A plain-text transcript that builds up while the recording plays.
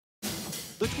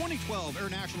The 2012 Air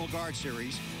National Guard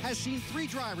Series has seen 3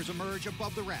 drivers emerge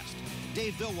above the rest.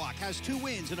 Dave Villwock has 2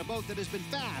 wins in a boat that has been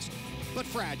fast, but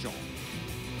fragile.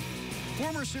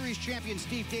 Former series champion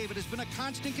Steve David has been a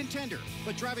constant contender,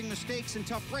 but driving mistakes and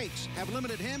tough breaks have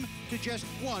limited him to just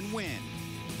 1 win.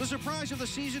 The surprise of the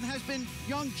season has been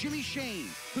young Jimmy Shane,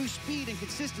 whose speed and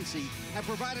consistency have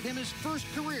provided him his first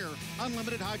career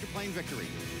unlimited hydroplane victory.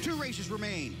 2 races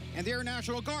remain, and the Air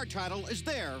National Guard title is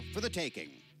there for the taking.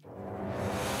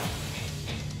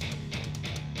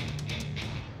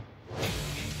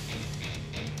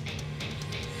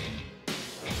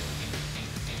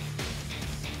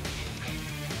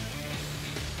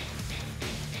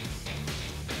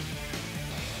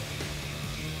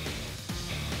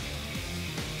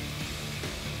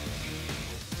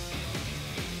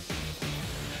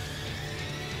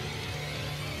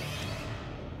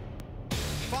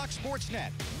 Fox Sports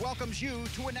Net welcomes you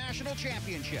to a national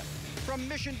championship. From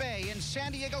Mission Bay in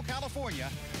San Diego, California,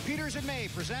 Peters and May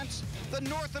presents the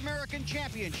North American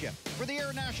Championship for the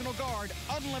Air National Guard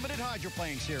Unlimited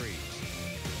Hydroplane Series.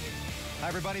 Hi,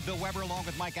 everybody. Bill Weber along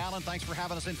with Mike Allen. Thanks for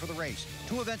having us in for the race.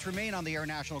 2 events remain on the Air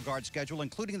National Guard schedule,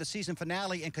 including the season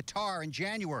finale in Qatar in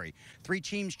January. 3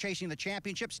 teams chasing the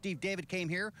championship. Steve David came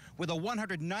here with a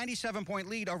 197-point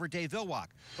lead over Dave Villwock.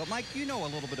 But, Mike, you know a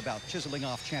little bit about chiseling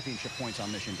off championship points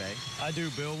on Mission Bay. I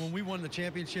do, Bill. When we won the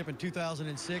championship in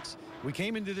 2006, we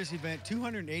came into this event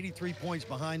 283 points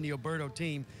behind the Alberto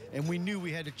team, and we knew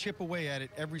we had to chip away at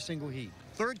it every single heat.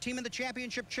 3rd team in the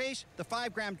championship chase, the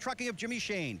 5-gram trucking of Jimmy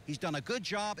Shane. He's done a good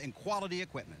job in quality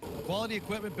equipment. Quality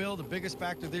equipment, Bill, the biggest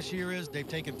factor this year is they've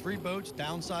taken 3 boats,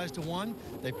 downsized to 1.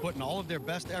 They've put in all of their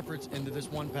best efforts into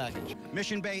this one package.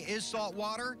 Mission Bay is salt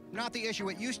water. Not the issue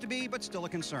it used to be, but still a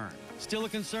concern. Still a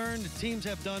concern. The teams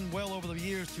have done well over the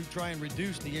years to try and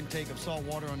reduce the intake of salt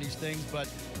water on these things, but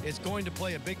it's going to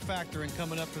play a big factor in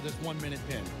coming up for this 1-minute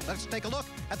pin. Let's take a look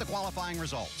at the qualifying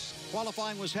results.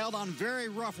 Qualifying was held on very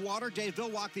rough water. Dave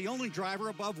Villwock, the only driver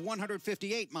above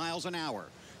 158 miles an hour.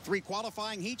 3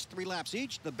 qualifying heats, 3 laps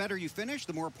each. The better you finish,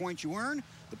 the more points you earn.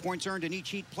 The points earned in each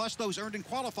heat, plus those earned in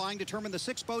qualifying, determine the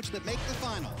 6 boats that make the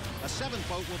final. A 7th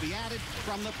boat will be added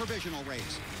from the provisional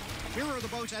race. Here are the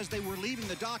boats as they were leaving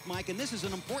the dock, Mike, and this is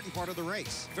an important part of the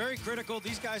race. Very critical.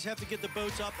 These guys have to get the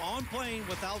boats up on plane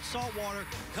without salt water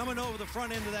coming over the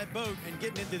front end of that boat and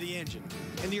getting into the engine.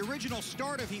 In the original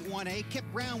start of Heat 1A, Kip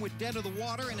Brown was dead of the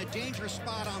water in a dangerous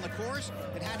spot on the course.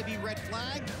 It had to be red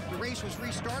flagged. The race was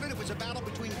restarted. It was a battle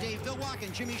between Dave Villwock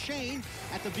and Jimmy Shane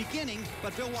at the beginning,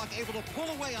 but Villwock able to pull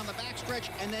away on the backstretch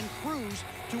and then cruise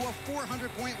to a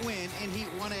 400-point win in Heat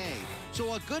 1A.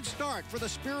 So a good start for the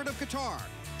Spirit of Qatar.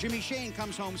 Jimmy Shane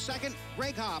comes home 2nd,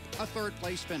 Greg Hopp a 3rd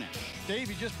place finish. Dave,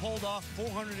 you just pulled off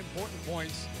 400 important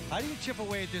points. How do you chip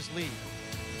away at this lead?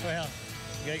 Well,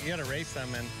 you got to race them,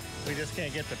 and we just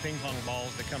can't get the ping pong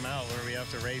balls to come out where we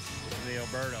have to race the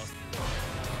Alberto.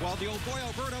 While the old boy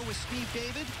Alberto with Steve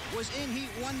David was in Heat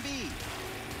 1B.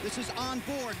 This is on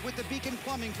board with the Beacon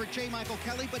Plumbing for J. Michael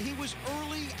Kelly, but he was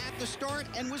early at the start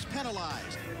and was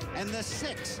penalized. And the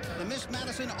 6th, the Miss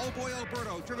Madison Oh Boy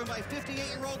Alberto, driven by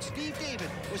 58-year-old Steve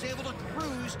David, was able to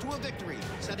cruise to a victory,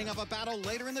 setting up a battle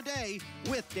later in the day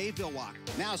with Dave Villwock.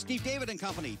 Now Steve David and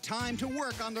company, time to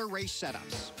work on their race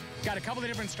setups. Got a couple of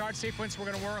different start sequences we're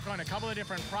going to work on, a couple of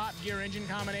different prop gear engine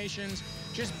combinations.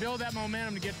 Just build that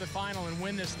momentum to get to the final and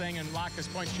win this thing and lock this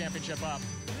points championship up.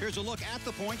 Here's a look at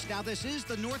the points. Now, this is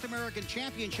the North American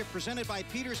Championship presented by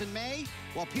Peters and May.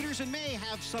 While Peters and May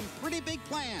have some pretty big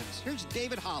plans. Here's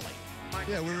David Holly.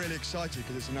 Yeah, we're really excited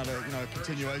because it's another,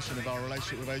 continuation of our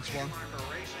relationship with H1.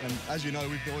 And as you know,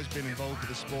 we've always been involved with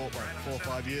the sport for 4 or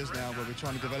 5 years now, where we're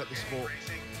trying to develop the sport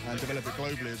and develop it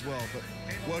globally as well. But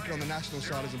working on the national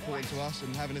side is important to us,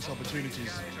 and having this opportunity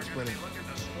is brilliant.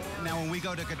 Now, when we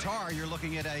go to Qatar, you're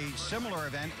looking at a similar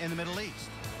event in the Middle East.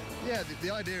 Yeah, the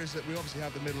idea is that we obviously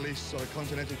have the Middle East sort of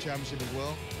continental championship as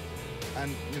well.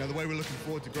 And, the way we're looking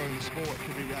forward to growing the sport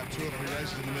could be we have 2 or 3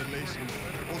 races in the Middle East, and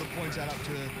all the points add up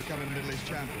to becoming a Middle East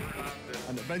champion.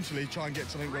 And eventually try and get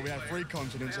something where we have 3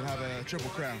 continents and have a triple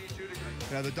crown.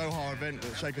 The Doha event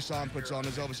that Sheikh Hassan puts on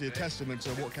is obviously a testament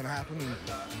to what can happen, and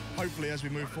hopefully as we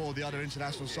move forward, the other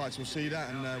international sites will see that,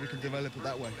 and we can develop it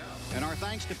that way. And our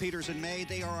thanks to Peters and May.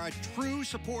 They are a true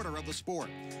supporter of the sport.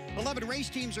 11 race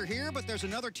teams are here, but there's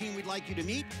another team we'd like you to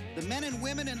meet. The men and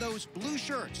women in those blue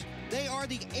shirts. They are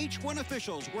the H1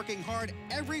 officials working hard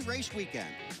every race weekend.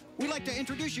 We'd like to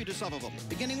introduce you to some of them,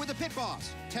 beginning with the pit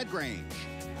boss, Ted Grange.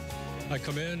 I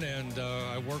come in and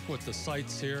I work with the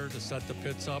sites here to set the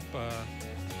pits up,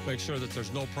 make sure that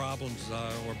there's no problems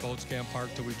where boats can't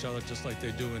park to each other just like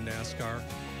they do in NASCAR.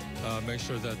 make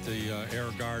sure that the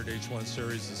Air Guard H1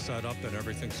 series is set up and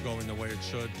everything's going the way it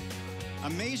should.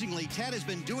 Amazingly, Ted has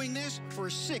been doing this for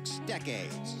 6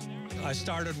 decades. I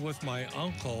started with my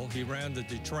uncle. He ran the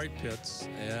Detroit pits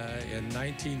in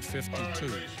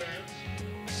 1952.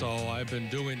 So I've been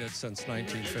doing it since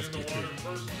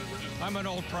 1952. I'm an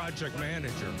old project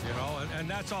manager, you know, and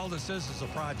that's all this is a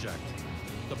project.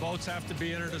 The boats have to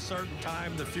be in at a certain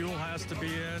time. The fuel has to be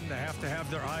in. They have to have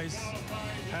their ice,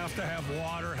 have to have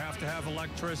water, have to have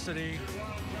electricity,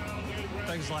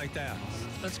 things like that.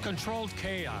 It's controlled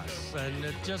chaos, and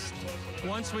it just,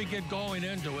 once we get going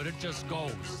into it, it just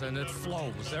goes, and it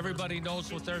flows. Everybody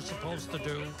knows what they're supposed to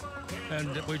do,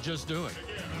 and we just do it.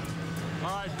 All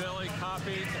right, Billy,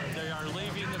 copied. They are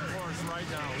leaving the course right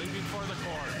now, leaving for the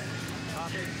course.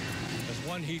 Copied. As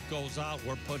one heat goes out,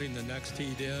 we're putting the next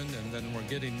heat in, and then we're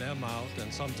getting them out,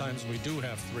 and sometimes we do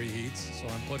have 3 heats, so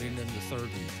I'm putting in the 3rd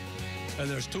heat. And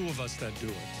there's 2 of us that do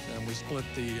it, and we split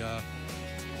the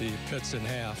pits in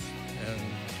half, and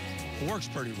it works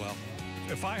pretty well.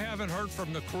 If I haven't heard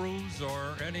from the crews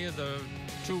or any of the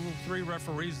 2 or 3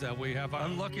 referees that we have,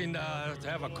 I'm looking to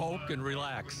have a Coke and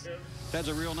relax. Ted's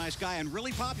a real nice guy and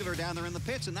really popular down there in the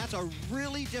pits, and that's a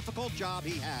really difficult job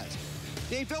he has.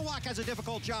 Dave Vilwack has a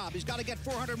difficult job. He's got to get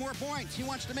 400 more points. He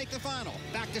wants to make the final.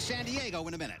 Back to San Diego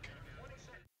in a minute.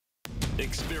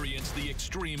 Experience the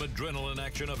extreme adrenaline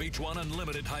action of H1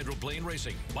 Unlimited hydroplane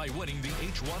racing by winning the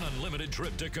H1 Unlimited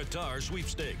trip to Qatar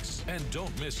sweepstakes. And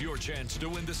don't miss your chance to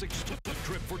win this exclusive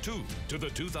trip for 2 to the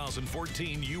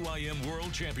 2014 UIM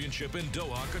World Championship in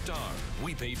Doha, Qatar.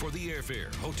 We pay for the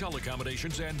airfare, hotel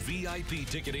accommodations, and VIP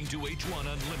ticketing to H1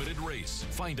 Unlimited race.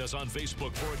 Find us on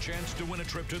Facebook for a chance to win a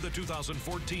trip to the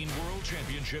 2014 World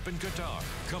Championship in Qatar.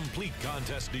 Complete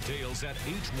contest details at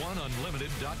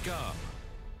h1unlimited.com.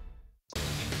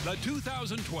 The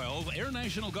 2012 Air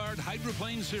National Guard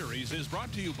Hydroplane Series is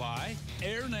brought to you by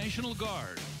Air National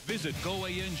Guard. Visit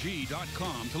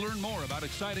goang.com to learn more about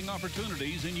exciting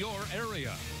opportunities in your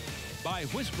area. By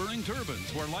Whispering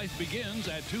Turbines, where life begins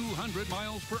at 200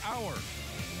 miles per hour.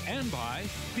 And by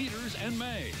Peters &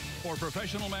 May. For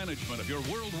professional management of your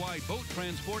worldwide boat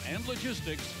transport and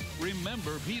logistics,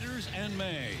 remember Peters &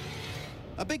 May.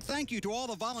 A big thank you to all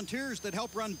the volunteers that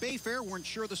helped run Bayfair. Weren't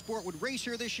sure the sport would race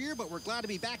here this year, but we're glad to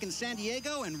be back in San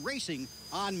Diego and racing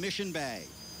on Mission Bay.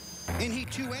 In Heat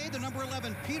 2A, the number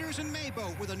 11 Peters & May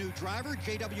boat with a new driver.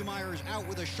 J.W. Myers out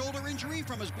with a shoulder injury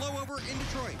from his blowover in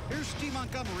Detroit. Here's Steve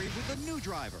Montgomery with a new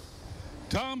driver.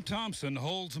 Tom Thompson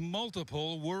holds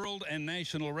multiple world and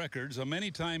national records, a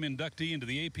many-time inductee into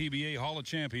the APBA Hall of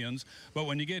Champions. But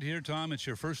when you get here, Tom, it's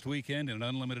your first weekend in an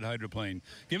unlimited hydroplane.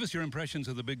 Give us your impressions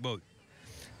of the big boat.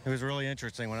 It was really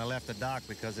interesting when I left the dock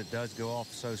because it does go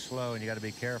off so slow, and you got to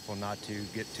be careful not to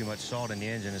get too much salt in the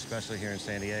engine, especially here in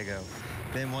San Diego.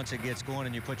 Then once it gets going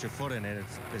and you put your foot in it,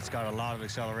 it's got a lot of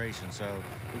acceleration. So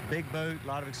big boat, a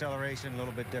lot of acceleration, a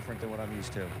little bit different than what I'm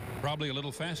used to. Probably a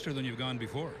little faster than you've gone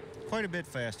before. Quite a bit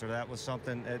faster. That was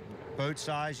something at boat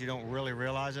size, you don't really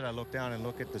realize it. I look down and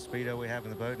look at the speedo we have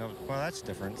in the boat, and well, that's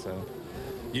different. So.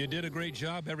 You did a great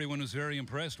job. Everyone was very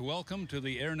impressed. Welcome to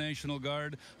the Air National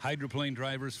Guard Hydroplane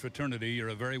Drivers Fraternity. You're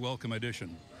a very welcome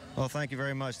addition. Well, thank you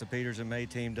very much. The Peters & May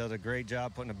team does a great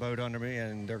job putting a boat under me,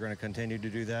 and they're going to continue to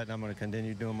do that, and I'm going to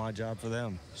continue doing my job for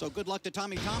them. So good luck to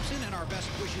Tommy Thompson, and our best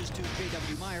wishes to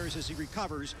J.W. Myers as he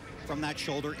recovers from that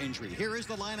shoulder injury. Here is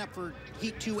the lineup for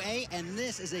Heat 2A, and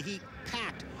this is a heat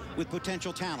packed with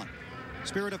potential talent.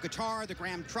 Spirit of Qatar, the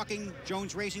Graham Trucking,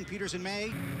 Jones Racing, Peters &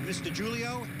 May, Miss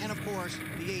DiGiulio, and of course,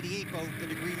 the 88 boat, the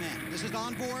Degree Men. This is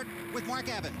On Board with Mark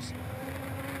Evans.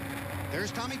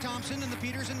 There's Tommy Thompson in the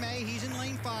Peters & May. He's in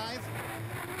lane 5.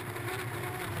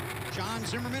 John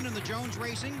Zimmerman in the Jones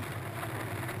Racing.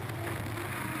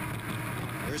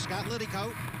 There's Scott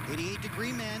Liddycoat, 88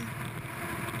 Degree Men.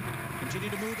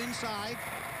 Continue to move inside.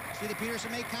 See the Peters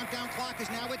 & May countdown clock is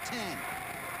now at 10.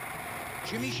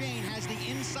 Jimmy Shane has the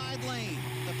inside lane,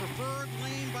 the preferred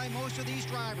lane by most of these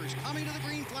drivers. Coming to the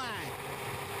green flag.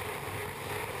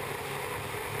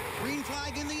 Green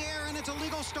flag in the air, and it's a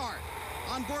legal start.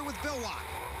 On board with Vilwack.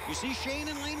 You see Shane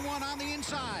in lane 1 on the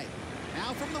inside.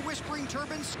 Now from the Whispering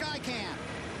Turbines Skycam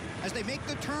as they make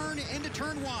the turn into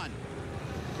turn 1.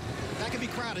 That can be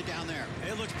crowded down there.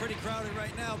 It looks pretty crowded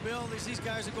right now, Bill. These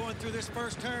guys are going through this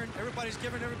first turn. Everybody's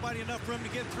giving everybody enough room to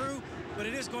get through, but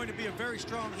it is going to be a very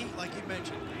strong heat, like you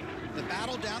mentioned. The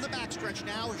battle down the backstretch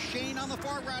now. Shane on the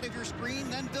far right of your screen,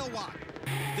 then Vilwack.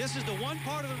 This is the one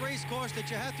part of the race course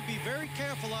that you have to be very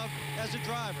careful of as a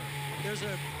driver. there's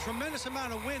a tremendous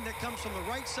amount of wind that comes from the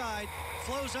right side,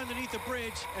 flows underneath the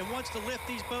bridge, and wants to lift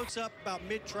these boats up about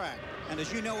mid-track. And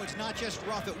as you know, it's not just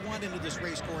rough at one end of this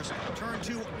race course. Turn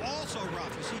 2 also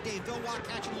rough. You see Dave Villwock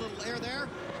catching a little air there.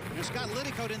 And Scott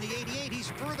Liddicoat in the 88, he's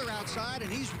further outside, and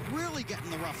he's really getting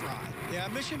the rough ride. Yeah,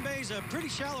 Mission Bay is a pretty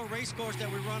shallow race course that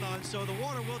we run on, so the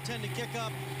water will tend to kick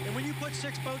up. And when you put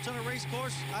 6 boats on a race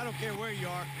course, I don't care where you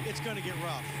are, it's going to get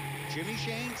rough. Jimmy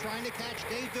Shane trying to catch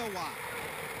Dave Villwock.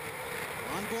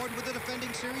 On board with the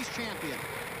defending series champion.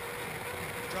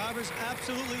 Drivers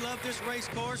absolutely love this race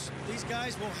course. These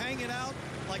guys will hang it out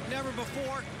like never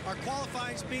before. Our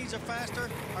qualifying speeds are faster.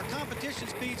 Our competition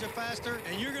speeds are faster.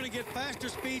 And you're going to get faster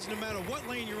speeds no matter what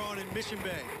lane you're on in Mission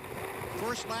Bay.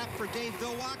 First lap for Dave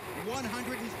Villwock,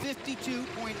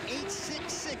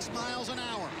 152.866 miles an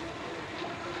hour.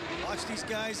 Watch these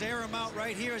guys air them out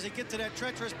right here as they get to that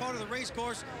treacherous part of the race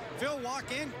course. Villwock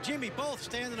and Jimmy both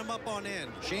standing them up on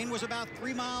end. Shane was about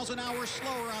 3 miles an hour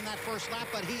slower on that first lap,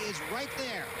 but he is right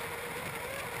there.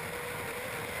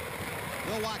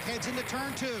 Villwock heads into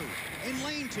turn 2 in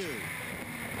lane 2.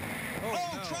 Oh,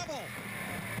 no. Trouble!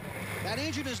 That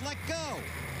engine is let go.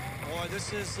 Boy,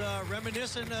 this is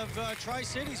reminiscent of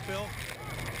Tri-Cities, Bill.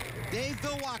 Dave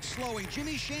Villwock slowing.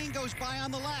 Jimmy Shane goes by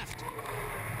on the left.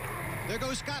 There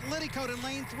goes Scott Liddicoat in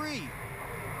lane 3.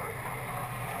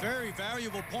 Very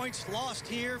valuable points lost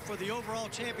here for the overall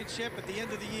championship at the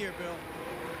end of the year, Bill.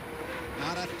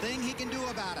 Not a thing he can do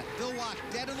about it. Villwock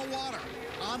dead in the water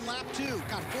on lap 2.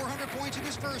 Got 400 points in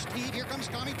his first heat. Here comes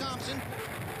Tommy Thompson.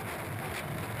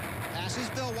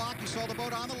 Passes Villwock. You saw the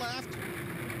boat on the left.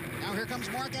 Now here comes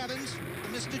Mark Evans,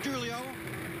 Mr. Giulio.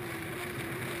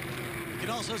 You can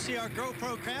also see our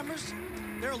GoPro cameras.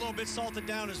 They're a little bit salted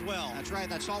down as well. That's right.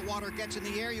 That salt water gets in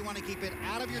the air. You want to keep it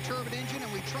out of your turbine engine,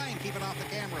 and we try and keep it off the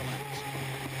camera lens.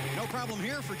 No problem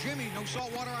here for Jimmy. No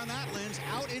salt water on that lens.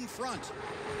 Out in front.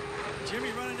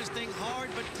 Jimmy running this thing hard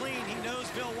but clean. He knows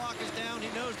Villwock is down. He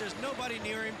knows there's nobody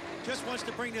near him. Just wants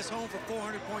to bring this home for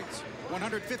 400 points.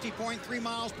 150.3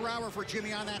 miles per hour for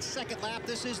Jimmy on that second lap.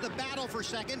 This is the battle for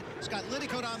second. Scott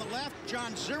Liddicoat on the left.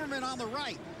 John Zimmerman on the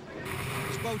right.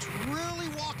 This boat's really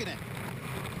walking it.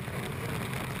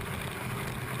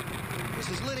 This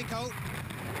is Liddicoat.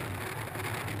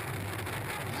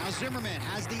 Now Zimmerman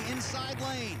has the inside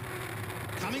lane.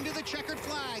 Coming to the checkered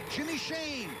flag, Jimmy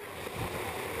Shane.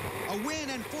 A win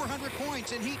and 400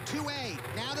 points in Heat 2A.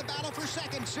 Now the battle for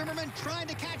second. Zimmerman trying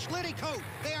to catch Liddicoat.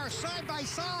 They are side by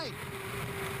side.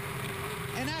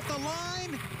 And at the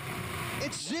line,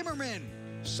 it's Zimmerman.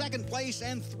 Second place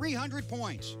and 300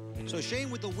 points. So Shane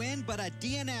with the win, but a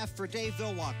DNF for Dave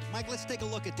Villwock. Mike, let's take a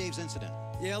look at Dave's incident.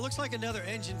 Yeah, it looks like another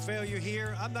engine failure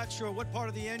here. I'm not sure what part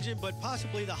of the engine, but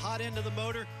possibly the hot end of the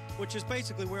motor, which is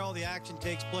basically where all the action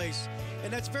takes place.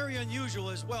 And that's very unusual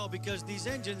as well because these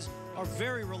engines are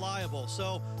very reliable.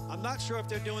 So I'm not sure if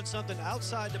they're doing something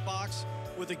outside the box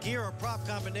with a gear or prop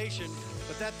combination,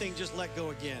 but that thing just let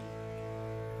go again.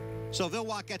 So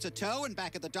Villwock gets a tow, and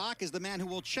back at the dock is the man who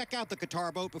will check out the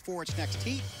Qatar boat before its next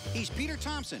heat. He's Peter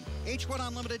Thompson, H1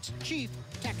 Unlimited's Chief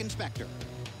Tech Inspector.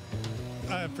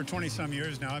 For 20-some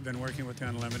years now, I've been working with the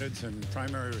Unlimiteds, and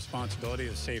primary responsibility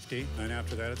is safety, and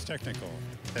after that, it's technical.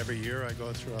 Every year, I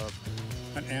go through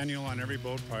an annual on every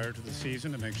boat prior to the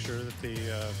season to make sure that the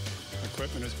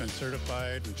equipment has been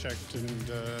certified and checked, and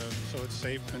so it's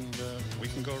safe, and we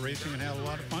can go racing and have a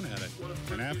lot of fun at it.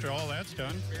 And after all that's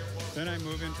done, then I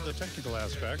move into the technical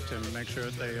aspect and make sure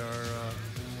that they are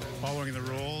following the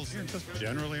rules and just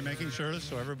generally making sure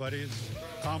so everybody's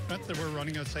confident that we're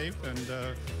running a safe and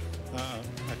a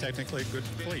technically good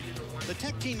fleet. The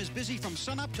tech team is busy from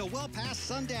sunup till well past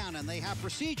sundown, and they have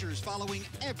procedures following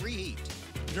every heat.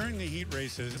 During the heat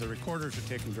races, the recorders are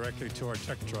taken directly to our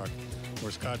tech truck,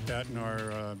 where Scott Patton,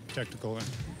 our technical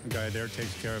guy there,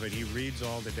 takes care of it. He reads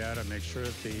all the data, makes sure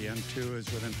that the N2 is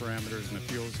within parameters and the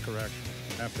fuel is correct.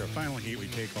 After a final heat, we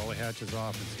take all the hatches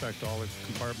off, inspect all the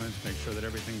compartments, make sure that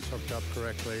everything's hooked up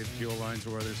correctly, the fuel lines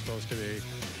are where they're supposed to be.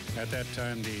 At that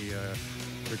time, the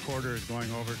recorder is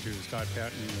going over to Scott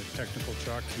Patton, the technical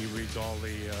truck. He reads all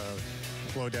the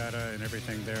flow data and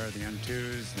everything there, the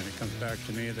N2s. Then it comes back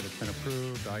to me that it's been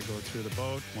approved. I go through the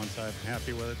boat. Once I'm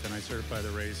happy with it, then I certify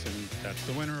the race, and that's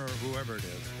the winner or whoever it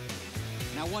is.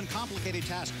 Now, one complicated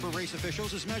task for race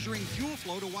officials is measuring fuel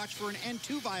flow to watch for an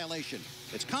N2 violation.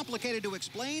 It's complicated to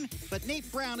explain, but Nate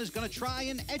Brown is going to try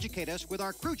and educate us with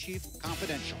our crew chief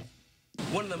confidential.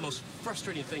 One of the most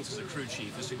frustrating things as a crew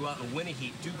chief is to go out and win a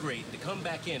heat, do great, to come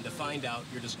back in to find out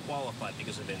you're disqualified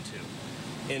because of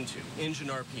N2. N2, engine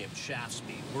RPM, shaft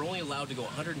speed. We're only allowed to go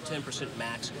 110%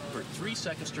 max for 3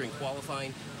 seconds during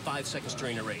qualifying, 5 seconds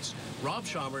during a race. Rob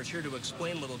Schaumer is here to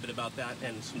explain a little bit about that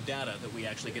and some data that we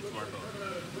actually get from our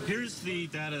boat. Here's the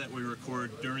data that we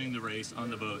record during the race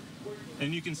on the boat.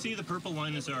 And you can see the purple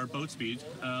line is our boat speed,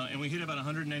 and we hit about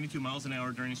 192 miles an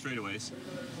hour during straightaways.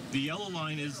 The yellow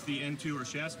line is the N2 or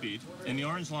shaft speed, and the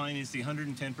orange line is the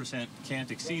 110% can't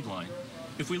exceed line.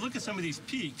 If we look at some of these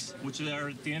peaks, which are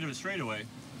at the end of a straightaway,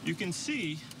 you can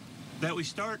see that we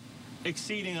start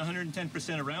exceeding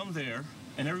 110% around there,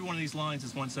 and every one of these lines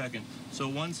is 1 second. So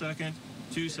 1 second,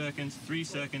 2 seconds, 3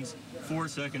 seconds, 4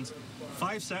 seconds,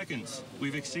 5 seconds,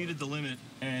 we've exceeded the limit,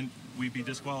 and we'd be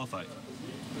disqualified.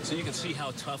 So you can see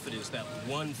how tough it is, that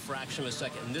 1 fraction of a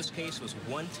second. In this case, it was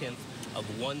 1/10 of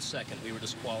 1 second. We were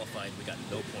disqualified. We got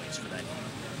no points for that.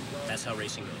 That's how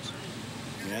racing goes.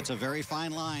 Yeah, it's a very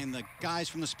fine line. The guys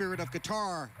from the Spirit of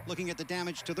Qatar looking at the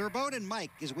damage to their boat, and Mike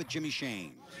is with Jimmy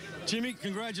Shane. Jimmy,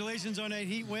 congratulations on that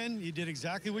heat win. You did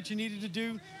exactly what you needed to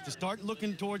do to start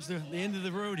looking towards the end of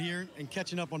the road here and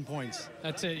catching up on points.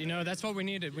 That's it. You know, that's what we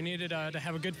needed. We needed to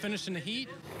have a good finish in the heat.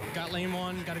 Got lane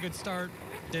 1, got a good start,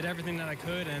 did everything that I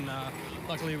could, and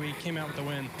luckily we came out with the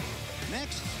win.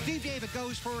 Next, Steve David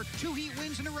goes for 2 heat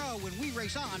wins in a row when we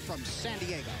race on from San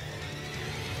Diego.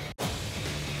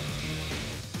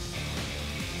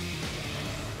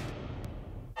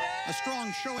 A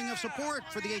strong showing of support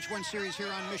for the H1 Series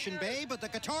here on Mission Bay, but the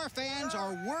Qatar fans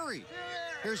are worried.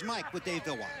 Here's Mike with Dave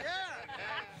Villwire.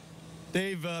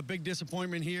 Dave, big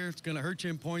disappointment here. It's going to hurt you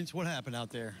in points. What happened out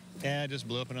there? Yeah, I just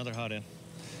blew up another hot end.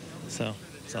 So,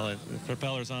 the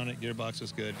propeller's on it, gearbox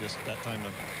was good. Just that time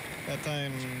the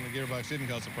gearbox didn't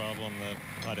cause a problem.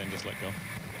 The hot end just let go.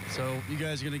 So you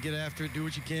guys are going to get after it, do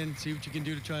what you can, see what you can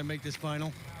do to try and make this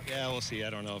final? Yeah, we'll see. I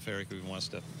don't know if Eric even wants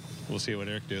to. We'll see what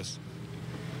Eric does.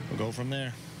 We'll go from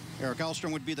there. Eric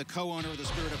Elstrom would be the co-owner of the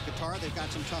Spirit of Qatar. They've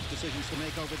got some tough decisions to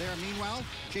make over there. Meanwhile,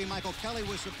 J. Michael Kelly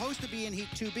was supposed to be in Heat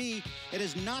 2B. It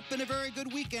has not been a very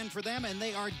good weekend for them, and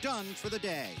they are done for the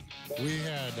day. We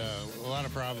had a lot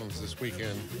of problems this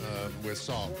weekend with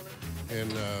salt,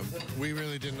 and we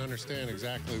really didn't understand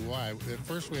exactly why. At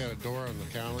first, we had a door on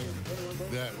the cowling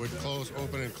that would close,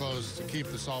 open, and close to keep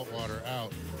the salt water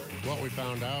out. What we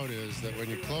found out is that when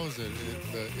you close it,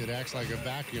 it acts like a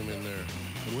vacuum in there.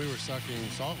 And we were sucking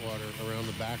salt water around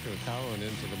the back of the cowling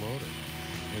into the motor.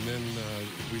 And then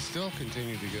we still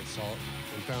continued to get salt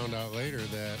and found out later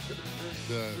that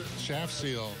the shaft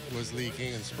seal was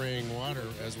leaking and spraying water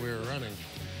as we were running.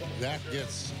 That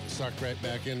gets sucked right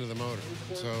back into the motor.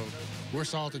 So we're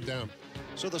salted down.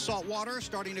 So the salt water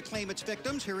starting to claim its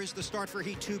victims. Here is the start for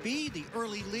Heat 2B. The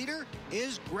early leader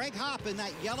is Greg Hopp in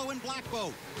that yellow and black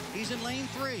boat. He's in lane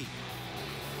 3.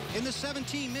 In the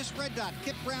 17, Miss Red Dot,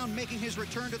 Kip Brown making his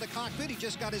return to the cockpit. He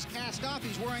just got his cast off.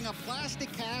 He's wearing a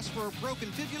plastic cast for a broken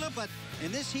fibula, but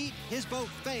in this heat, his boat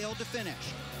failed to finish.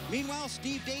 Meanwhile,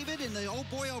 Steve David in the Oh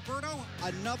Boy Alberto,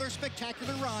 another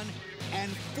spectacular run and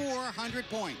 400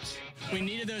 points. We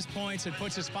needed those points. It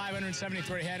puts us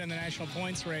 573 ahead in the national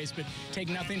points race, but take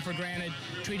nothing for granted.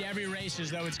 Treat every race as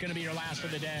though it's going to be your last for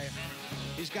the day.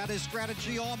 He's got his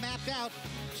strategy all mapped out.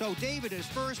 So David is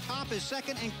first, Hopp is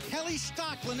second, and Kelly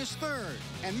Stocklin is third.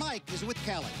 And Mike is with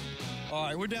Kelly. All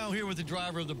right, we're down here with the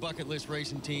driver of the Bucket List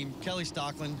Racing team, Kelly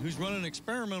Stocklin, who's running an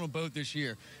experimental boat this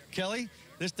year. Kelly,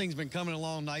 this thing's been coming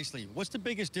along nicely. What's the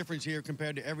biggest difference here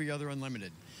compared to every other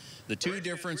Unlimited? The two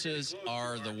differences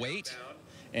are the weight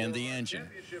and the engine.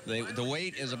 The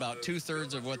weight is about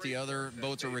 2/3 of what the other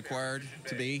boats are required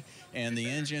to be, and the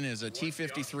engine is a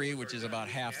T53, which is about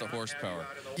half the horsepower.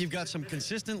 You've got some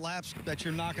consistent laps that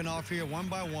you're knocking off here one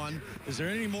by one. Is there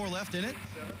any more left in it?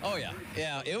 Oh, yeah.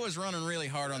 Yeah, it was running really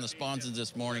hard on the sponsons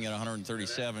this morning at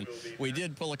 137. We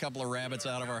did pull a couple of rabbits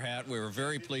out of our hat. We were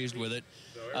very pleased with it.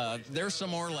 There's some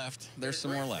more left. There's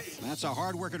some more left. That's a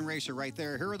hard-working racer right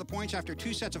there. Here are the points after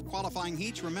 2 sets of qualifying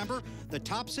heats. Remember, the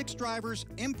top 6 drivers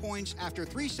in points after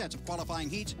 3 sets of qualifying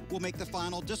heats will make the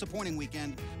final disappointing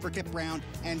weekend for Kip Brown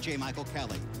and J. Michael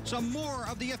Kelly. Some more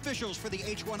of the officials for the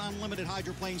H1 Unlimited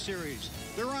Hydroplane Series.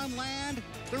 They're on land,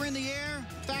 they're in the air,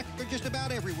 in fact, they're just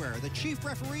about everywhere. The chief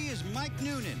referee is Mike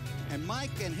Noonan, and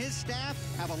Mike and his staff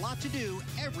have a lot to do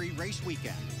every race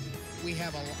weekend. we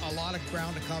have a lot of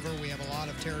ground to cover. We have a lot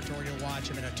of territory to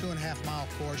watch. I mean, a 2.5-mile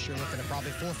course, you're looking at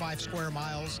probably 4 or 5 square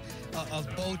miles of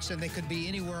boats, and they could be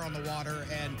anywhere on the water.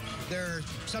 And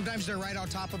sometimes they're right on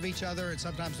top of each other, and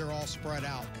sometimes they're all spread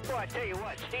out. Well, I tell you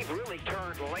what, Steve really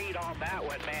turned late on that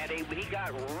one, man. He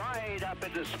got right up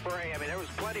in the spray. I mean, there was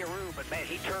plenty of room, but, man,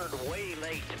 he turned way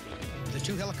late. The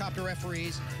 2 helicopter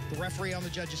referees, the referee on the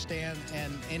judges' stand,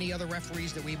 and any other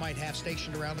referees that we might have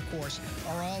stationed around the course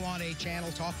are all on a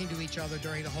channel talking to each other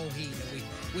during the whole heat. And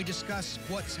we discuss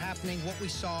what's happening, what we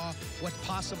saw, what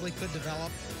possibly could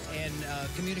develop, and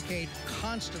communicate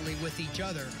constantly with each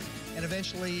other, and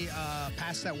eventually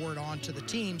pass that word on to the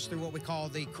teams through what we call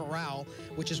the corral,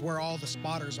 which is where all the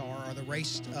spotters are, or the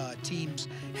race teams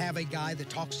have a guy that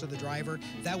talks to the driver.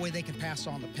 That way they can pass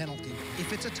on the penalty.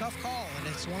 If it's a tough call, and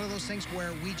it's one of those things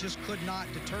where we just could not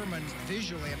determine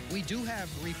visually, we do have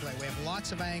replay. We have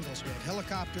lots of angles. We have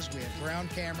helicopters, we have ground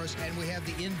cameras, and we have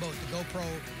the in-boat, the GoPro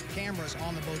cameras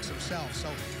on the boats themselves. So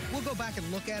we'll go back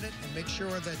and look at it and make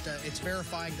sure that it's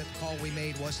verifying that the call we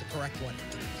made was the correct one.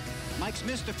 Mike's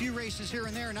missed a few races here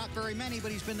and there, not very many,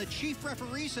 but he's been the chief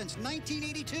referee since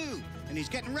 1982, and he's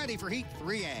getting ready for Heat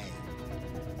 3A.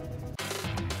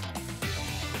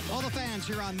 All the fans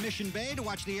here on Mission Bay to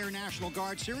watch the Air National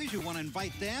Guard Series, we want to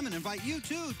invite them and invite you,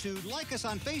 too, to like us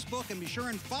on Facebook and be sure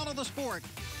and follow the sport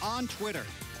on Twitter.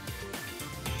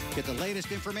 Get the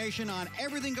latest information on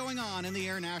everything going on in the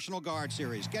Air National Guard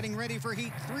Series. Getting ready for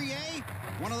Heat 3A.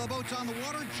 One of the boats on the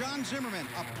water, John Zimmerman.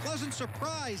 A pleasant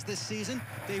surprise this season.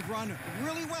 They've run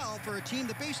really well for a team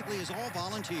that basically is all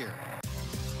volunteer.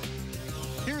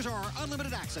 Here's our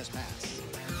unlimited access pass.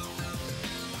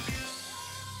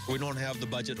 We don't have the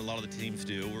budget a lot of the teams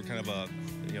do. We're kind of a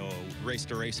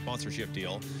race-to-race sponsorship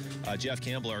deal. Jeff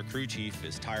Campbell, our crew chief,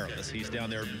 is tireless. He's down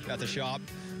there at the shop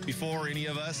before any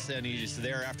of us, and he's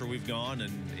there after we've gone,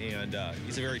 and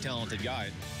he's a very talented guy.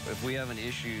 If we have an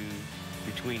issue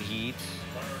between heats,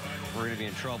 we're going to be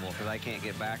in trouble because I can't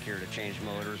get back here to change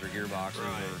motors or gearboxes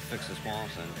or fix the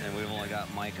swamps, and we've only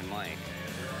got Mike and Mike.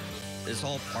 It's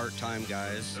all part-time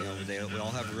guys. We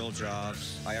all have real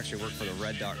jobs. I actually work for the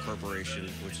Red Dot Corporation,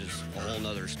 which is a whole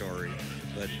nother story.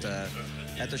 But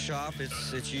at the shop,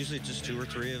 it's usually just 2 or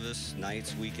 3 of us,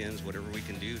 nights, weekends, whatever we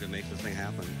can do to make the thing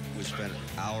happen. We spent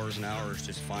hours and hours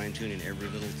just fine-tuning every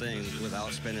little thing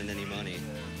without spending any money.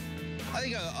 I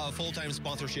think a full-time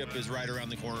sponsorship is right around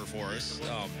the corner for us,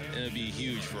 and it'd be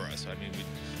huge for us. I mean,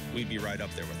 we'd be right up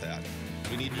there with that.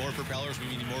 We need more propellers. We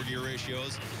need more gear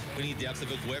ratios. We need depth of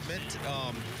equipment.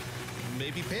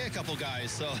 Maybe pay a couple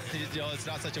guys so it's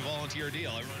not such a volunteer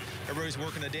deal. Everybody's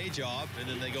working a day job, and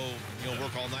then they go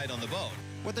work all night on the boat.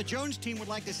 What the Jones team would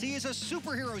like to see is a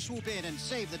superhero swoop in and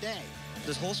save the day.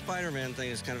 This whole Spider-Man thing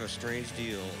is kind of a strange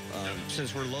deal.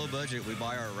 Since we're low budget, we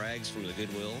buy our rags from the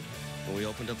Goodwill. When we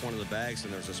opened up one of the bags,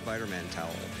 and there's a Spider-Man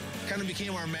towel. Kind of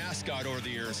became our mascot over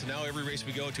the years. So now every race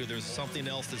we go to, there's something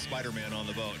else that's Spider-Man on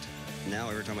the boat.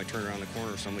 Now every time I turn around the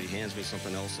corner, somebody hands me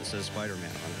something else that says Spider-Man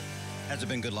on it. Has it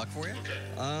been good luck for you?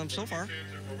 So far.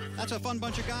 That's a fun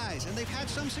bunch of guys, and they've had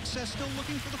some success still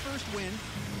looking for the first win.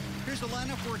 Here's the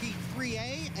lineup for Heat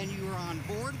 3A, and you are on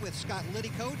board with Scott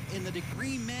Liddycoat in the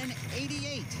Degree Men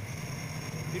 88.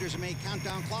 Peters and May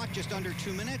countdown clock just under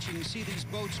 2 minutes. You can see these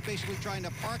boats basically trying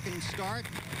to park and start,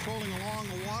 trolling along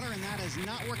the water, and that is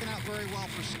not working out very well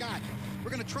for Scott. We're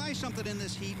going to try something in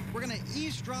this heat. We're going to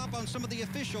eavesdrop on some of the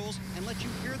officials and let you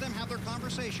hear them have their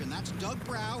conversation. That's Doug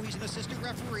Brow. He's an assistant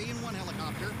referee in one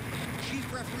helicopter. Chief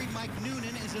referee Mike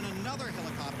Noonan is in another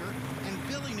helicopter. And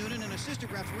Billy Noonan, an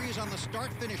assistant referee, is on the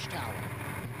start-finish tower.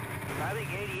 I think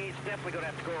 88's definitely going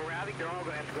to have to go around. I think they're all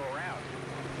going to have to go around.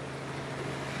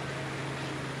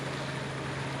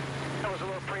 That was a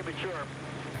little premature.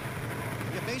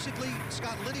 Yeah, basically,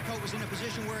 Scott Liddycoat was in a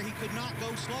position where he could not go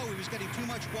slow. He was getting too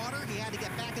much water. He had to get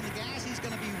back in the gas. He's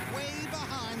going to be way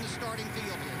behind the starting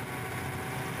field here.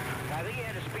 I think he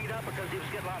had to speed up because he was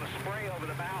getting a lot of spray over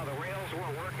the bow. The rails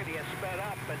weren't working. He had sped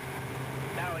up, but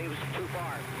now he was too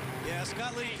far. Yeah,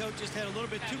 Scott Liddycoat just had a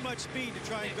little bit too much speed to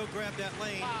try and go grab that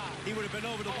lane. He would have been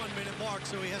over the 1 minute mark,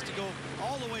 so he has to go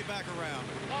all the way back around.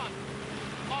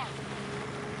 Mark.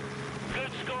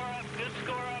 Good score up, good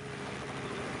score up.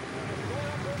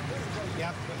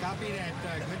 Yep, copy that.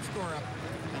 Good score up.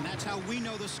 And that's how we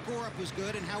know the score up was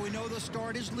good and how we know the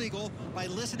start is legal, by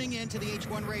listening in to the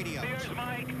H1 radio. Here's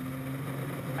Mike.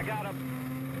 I got him.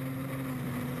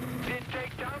 Didn't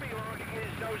take Tommy long to get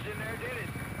his nose in there, did it?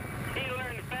 He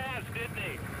learned fast, didn't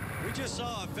he? We just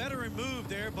saw a veteran move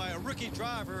there by a rookie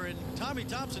driver, and Tommy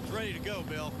Thompson's ready to go,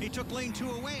 Bill. He took lane 2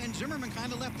 away, and Zimmerman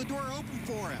kind of left the door open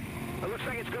for him. It looks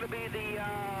like it's going to be the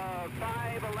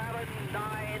 5 11,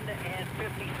 9, and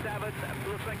 57.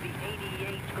 Looks like the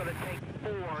 88's going to take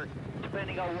 4,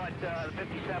 depending on what the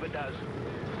 57 does.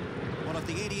 Well, if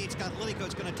the 88 Scott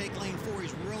Liddycoat's going to take lane 4,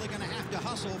 he's really going to have to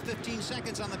hustle. 15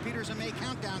 seconds on the Peters and May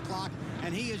countdown clock,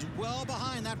 and he is well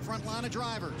behind that front line of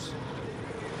drivers.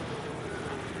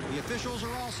 The officials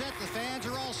are all set. The fans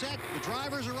are all set. The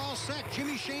drivers are all set.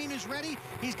 Jimmy Shane is ready.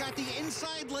 He's got the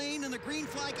inside lane and the green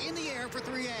flag in the air for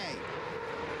 3A.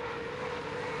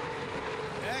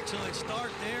 Excellent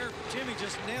start there. Jimmy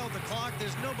just nailed the clock.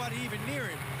 There's nobody even near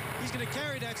him. He's going to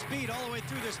carry that speed all the way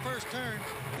through this first turn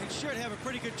and should have a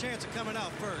pretty good chance of coming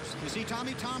out first. You see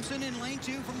Tommy Thompson in lane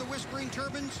 2 from the Whispering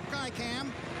Turbines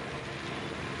Skycam.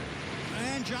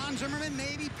 And John Zimmerman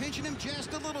maybe pinching him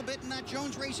just a little bit in that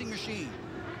Jones Racing machine.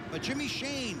 But Jimmy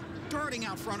Shane darting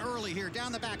out front early here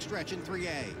down the backstretch in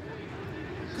 3A.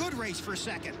 Good race for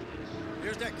second.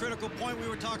 Here's that critical point we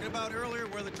were talking about earlier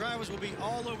where the drivers will be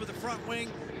all over the front wing,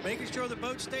 making sure the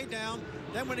boats stay down.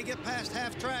 Then when they get past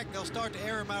half track, they'll start to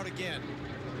air them out again.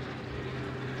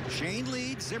 Shane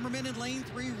leads. Zimmerman in lane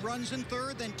 3 runs in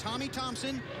third. Then Tommy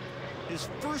Thompson, his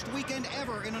first weekend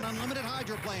ever in an unlimited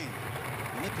hydroplane.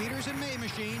 In the Peters and May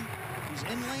machine, he's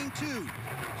in lane 2,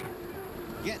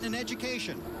 getting an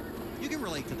education. You can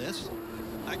relate to this.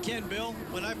 I can, Bill.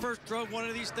 When I first drove one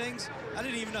of these things, I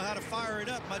didn't even know how to fire it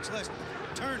up, much less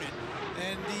turn it.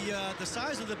 And the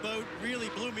size of the boat really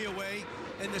blew me away.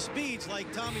 And the speeds,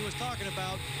 like Tommy was talking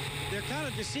about, they're kind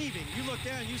of deceiving. You look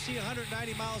down, you see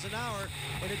 190 miles an hour,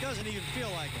 and it doesn't even feel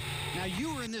like it. Now,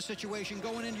 you were in this situation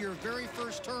going into your very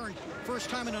first turn, first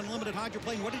time in an unlimited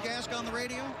hydroplane. What did you ask on the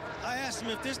radio? I asked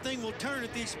them if this thing will turn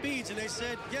at these speeds, and they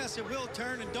said, yes, it will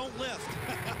turn, and don't lift.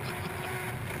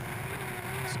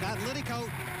 Scott Liddycoat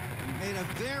made a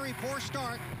very poor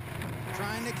start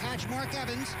trying to catch Mark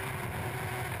Evans.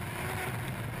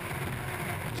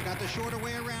 He's got the shorter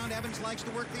way around. Evans likes to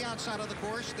work the outside of the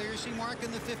course. There you see Mark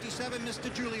in the 57,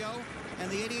 Mr. Giulio, and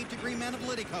the 88-degree men of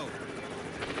Liddycoat.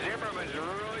 Zimmerman's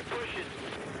really pushing.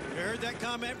 You heard that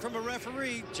comment from a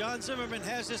referee. John Zimmerman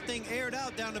has this thing aired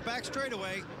out down the back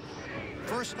straightaway.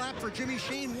 First lap for Jimmy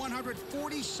Shane,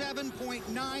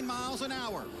 147.9 miles an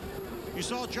hour. You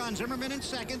saw John Zimmerman in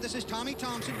second. This is Tommy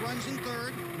Thompson, runs in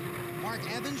third. Mark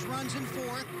Evans runs in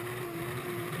fourth.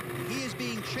 He is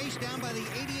being chased down by the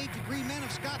 88-degree men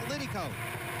of Scott Liddycoat.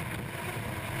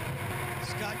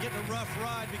 Scott getting a rough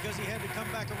ride because he had to come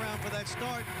back around for that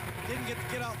start. Didn't get to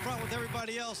get out front with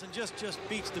everybody else and just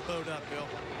beats the boat up, Bill.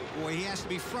 Boy, he has to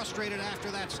be frustrated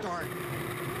after that start.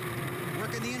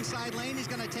 Working the inside lane, he's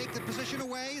going to take the position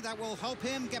away. That will help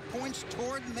him get points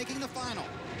toward making the final.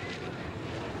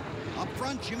 Up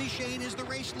front, Jimmy Shane is the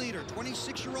race leader,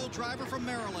 26-year-old driver from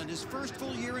Maryland, his first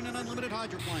full year in an unlimited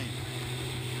hydroplane.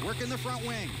 Working the front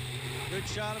wing. Good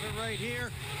shot of it right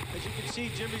here. As you can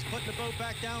see, Jimmy's putting the boat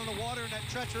back down in the water in that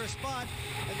treacherous spot,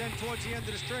 and then towards the end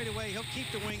of the straightaway, he'll keep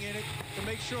the wing in it to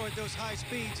make sure at those high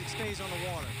speeds it stays on the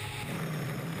water.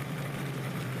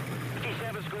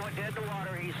 57's going dead to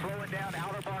water. He's slowing down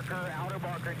outer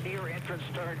marker, near entrance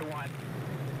turn 1.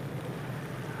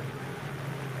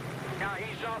 Now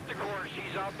he's off the course,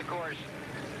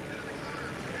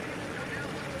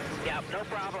 Yeah, no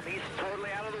problem. He's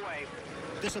totally out of the way.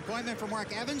 Disappointment for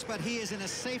Mark Evans, but he is in a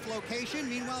safe location.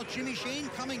 Meanwhile, Jimmy Shane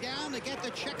coming down to get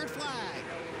the checkered flag.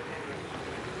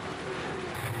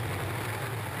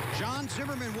 John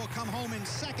Zimmerman will come home in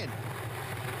second.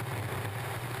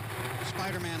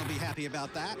 Spider-Man will be happy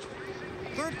about that.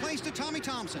 Third place to Tommy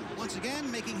Thompson, once again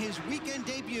making his weekend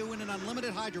debut in an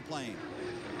unlimited hydroplane.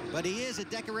 But he is a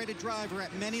decorated driver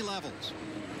at many levels.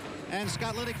 And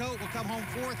Scott Liddycoat will come home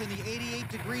fourth in the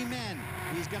 88-degree men.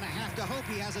 He's going to have to hope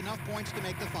he has enough points to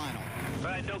make the final. All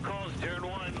right, no calls, turn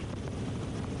 1.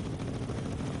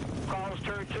 Calls,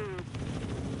 turn 2.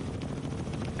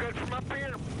 Good from up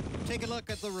here. Take a look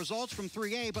at the results from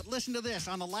 3A, but listen to this.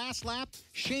 On the last lap,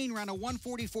 Shane ran a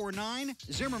 144.9,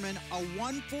 Zimmerman a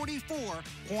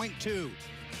 144.2.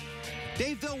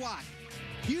 Dave Villwatt,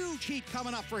 huge heat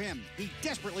coming up for him. He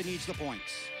desperately needs the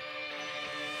points.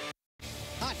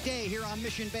 Hot day here on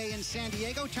Mission Bay in San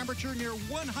Diego. Temperature near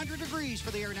 100 degrees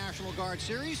for the Air National Guard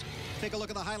Series. Take a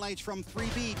look at the highlights from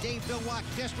 3B. Dave Villwatt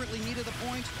desperately needed the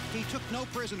points. He took no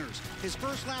prisoners. His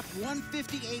first lap,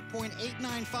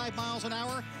 158.895 miles an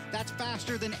hour. That's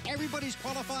faster than everybody's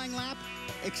qualifying lap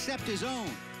except his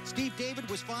own. Steve David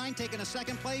was fine taking a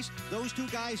second place. Those two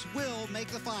guys will make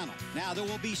the final. Now, there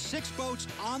will be 6 boats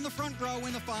on the front row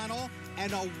in the final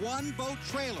and a 1-boat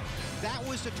trailer. That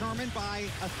was determined by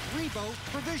a 3-boat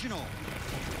provisional,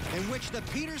 in which the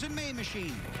Peters and May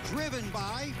machine, driven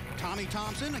by Tommy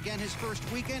Thompson, again his first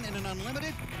weekend in an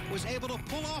unlimited, was able to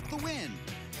pull off the win.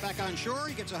 Back on shore,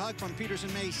 he gets a hug from Peters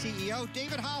 & May CEO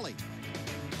David Holly.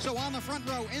 So on the front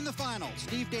row in the final,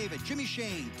 Steve David, Jimmy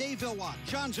Shane, Dave Villwock,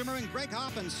 John Zimmerman, Greg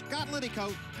Hoppins, Scott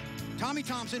Liddycoat. Tommy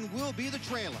Thompson will be the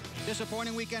trailer.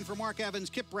 Disappointing weekend for Mark Evans,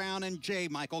 Kip Brown, and J.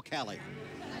 Michael Kelly.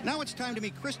 Now it's time to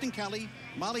meet Kristen Kelly,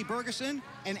 Molly Bergeson,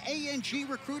 and ANG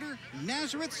recruiter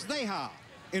Nazareth Zdeha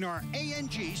in our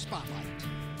ANG Spotlight.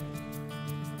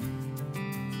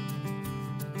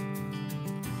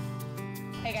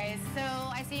 Hey guys, so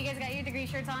I see you guys got your degree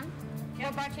shirts on. Yep.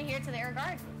 What brought you here to the Air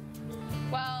Guard?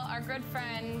 Well, our good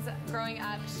friend growing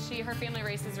up, her family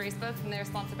races race boats, and they're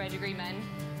sponsored by Degree Men.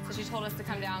 So she told us to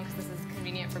come down because this is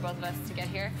convenient for both of us to get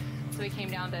here. So we came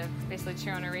down to basically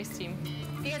cheer on our race team.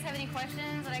 Do you guys have any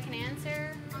questions that I can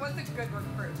answer? What's a good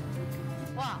recruit?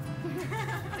 Wow,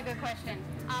 that's a good question.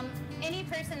 Any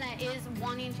person that is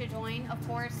wanting to join, of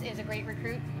course, is a great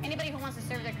recruit. Anybody who wants to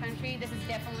serve their country, this is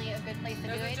definitely a good place to do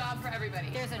it. There's a job for everybody.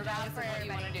 There's a job for everybody. What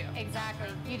you want to do. Exactly.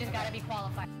 You just got to be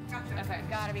qualified. Gotcha. Okay.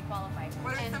 Got to be qualified.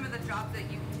 What are some of the jobs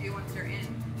that you can do once you're in?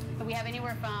 We have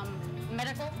anywhere from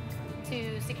medical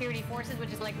to security forces,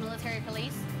 which is like military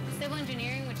police, civil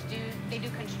engineering, which they do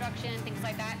construction, things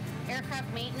like that,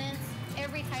 aircraft maintenance,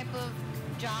 every type of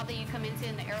job that you come into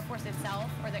in the Air Force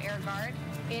itself or the Air Guard,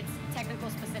 it's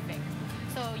technical specific.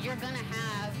 So you're going to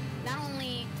have not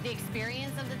only the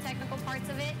experience of the technical parts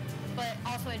of it, but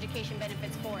also education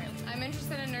benefits for it. I'm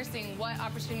interested in nursing. What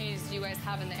opportunities do you guys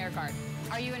have in the Air Guard?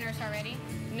 Are you a nurse already?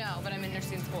 No, but I'm in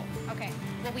nursing school. Okay.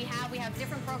 Well, we have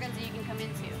different programs that you can come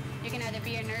into. You can either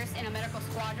be a nurse in a medical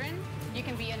squadron. You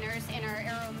can be a nurse in our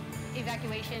aero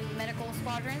evacuation medical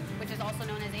squadron, which is also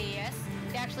known as AES.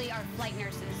 They actually are flight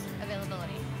nurses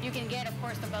availability. You can get, of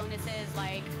course, the bonuses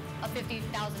like a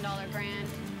 $50,000 grant,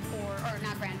 or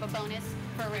not grant, but bonus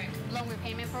for a loan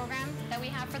repayment program that we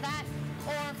have for that,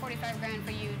 or 45 grand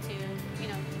for you to,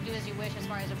 do as you wish as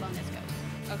far as a bonus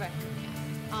goes. Okay.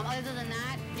 Other than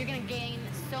that, you're going to gain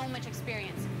so much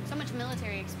experience, so much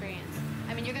military experience.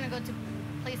 I mean, you're going to go to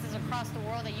places across the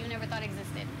world that you never thought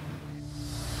existed.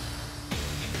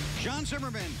 John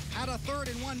Zimmerman had a third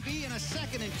in 1B and a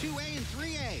second in 2A and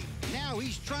 3A. Now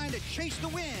he's trying to chase the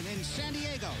win in San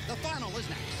Diego. The final is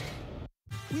next.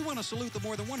 We want to salute the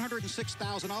more than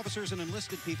 106,000 officers and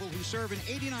enlisted people who serve in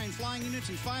 89 flying units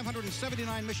and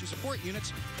 579 mission support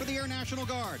units for the Air National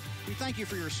Guard. We thank you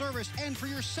for your service and for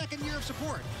your second year of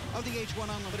support of the H-1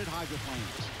 Unlimited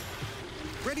hydroplanes.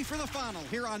 Ready for the final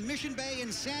here on Mission Bay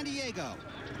in San Diego.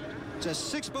 It's a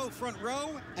 6-boat front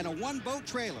row and a 1-boat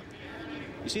trailer.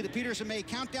 You see the Peters & May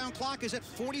countdown clock is at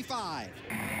 45.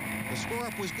 The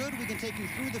score-up was good. We can take you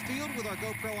through the field with our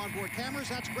GoPro onboard cameras.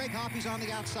 That's Greg Hoppy's on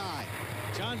the outside.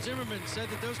 John Zimmerman said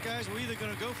that those guys were either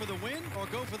going to go for the win or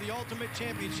go for the ultimate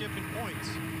championship in points.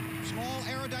 Small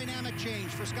aerodynamic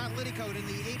change for Scott Liddycoat in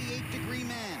the 88-degree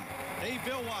man. Dave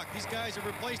Villwock, these guys have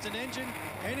replaced an engine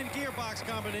and a gearbox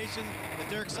combination that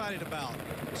they're excited about.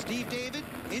 Steve David,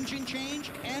 engine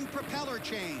change and propeller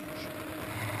change.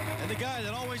 And the guy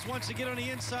that always wants to get on the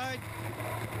inside,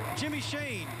 Jimmy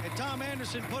Shane, and Tom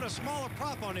Anderson put a smaller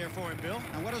prop on there for him, Bill.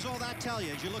 And what does all that tell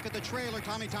you as you look at the trailer,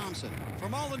 Tommy Thompson?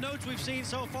 From all the notes we've seen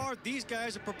so far, these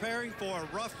guys are preparing for a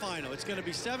rough final. It's going to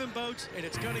be 7 boats, and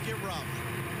it's going to get rough.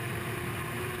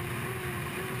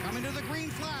 Coming to the green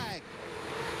flag.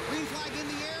 Green flag in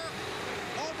the air.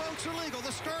 All boats are legal.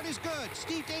 The start is good.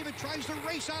 Steve David tries to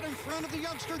race out in front of the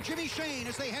youngster Jimmy Shane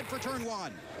as they head for turn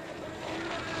 1.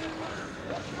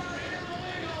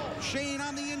 Shane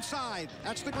on the inside.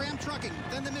 That's the Graham Trucking.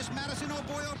 Then the Miss Madison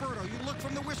O'Boy Alberto. You look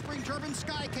from the Whispering Turbine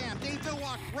Skycam. Dave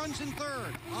Villwock runs in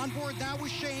third. On board now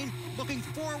with Shane, looking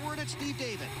forward at Steve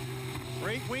David.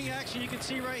 Great wing action you can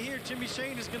see right here. Jimmy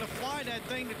Shane is going to fly that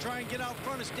thing to try and get out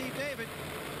front of Steve David.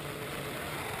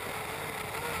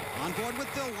 On board with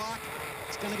Villwock.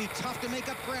 It's going to be tough to make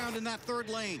up ground in that third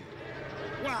lane.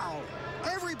 Wow.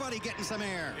 Everybody getting some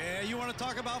air. Yeah, you want to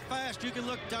talk about fast. You can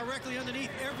look directly underneath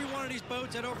every one of these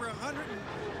boats at over 100,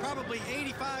 probably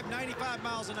 85, 95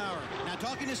 miles an hour. Now,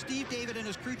 talking to Steve David and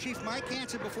his crew chief, Mike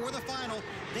Hansen, before the final,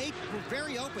 they were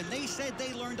very open. They said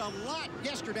they learned a lot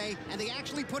yesterday, and they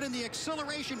actually put in the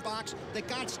acceleration box that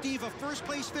got Steve a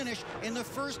first-place finish in the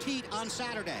first heat on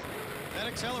Saturday. That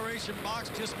acceleration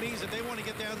box just means that they want to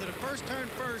get down to the first turn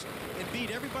first and beat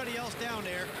everybody else down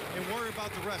there and worry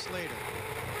about the rest later.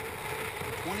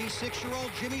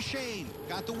 26-year-old Jimmy Shane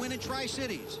got the win in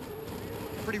Tri-Cities.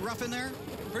 Pretty rough in there?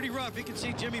 Pretty rough. You can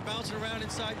see Jimmy bouncing around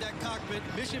inside that cockpit.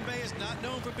 Mission Bay is not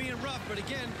known for being rough, but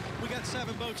again, we got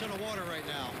 7 boats on the water right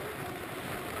now.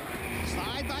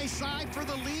 Side by side for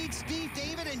the lead, Steve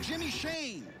David and Jimmy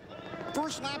Shane.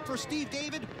 First lap for Steve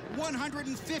David,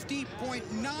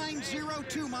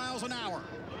 150.902 miles an hour.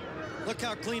 Look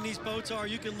how clean these boats are.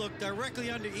 You can look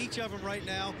directly under each of them right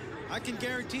now. I can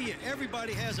guarantee you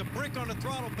everybody has a brick on the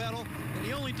throttle pedal, and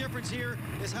the only difference here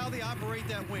is how they operate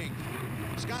that wing.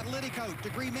 Scott Liddycoat,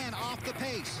 degree man, off the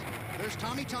pace. There's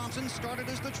Tommy Thompson, started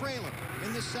as the trailer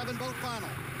in this 7-boat final.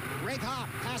 Greg Hopp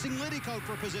passing Liddycoat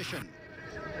for position.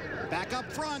 Back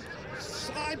up front,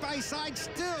 side by side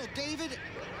still, David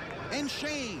and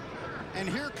Shane. And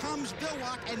here comes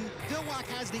Vilwak, and Vilwak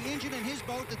has the engine in his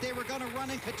boat that they were going to run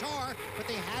in Qatar, but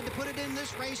they had to put it in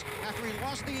this race after he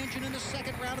lost the engine in the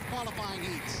second round of qualifying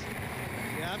heats.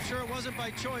 Yeah, I'm sure it wasn't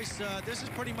by choice. This is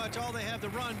pretty much all they have to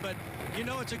run, but you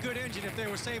know it's a good engine if they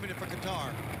were saving it for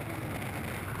Qatar.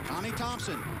 Tommy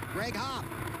Thompson, Greg Hopp,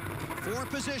 for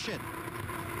position.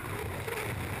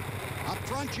 Up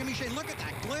front, Jimmy Shane. Look at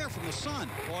that glare from the sun.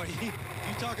 Boy, you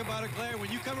talk about a glare.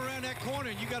 When you come around that corner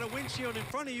and you got a windshield in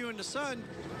front of you in the sun,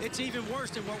 it's even worse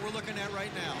than what we're looking at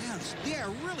right now. Man, they are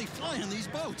really flying these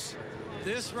boats.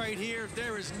 This right here,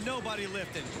 there is nobody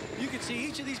lifting. You can see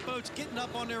each of these boats getting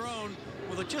up on their own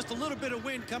with just a little bit of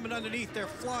wind coming underneath. They're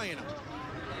flying them.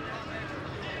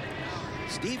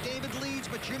 Steve David leads,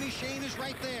 but Jimmy Shane is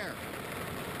right there.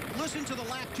 Listen to the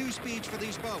lap 2 speeds for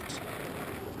these boats.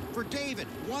 For David,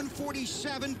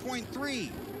 147.3.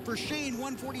 For Shane,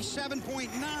 147.9.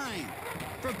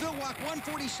 For Vilwak,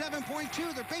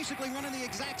 147.2. They're basically running the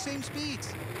exact same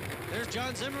speeds. There's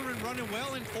John Zimmerman running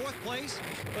well in 4th place,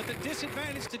 but the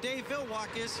disadvantage to Dave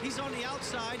Vilwak is he's on the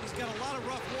outside. He's got a lot of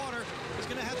rough water. He's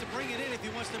going to have to bring it in if he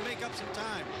wants to make up some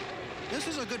time. This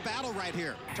is a good battle right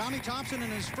here. Tommy Thompson in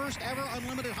his first ever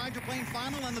unlimited hydroplane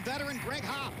final, and the veteran Greg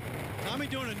Hopp. Tommy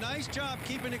doing a nice job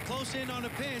keeping it close in on the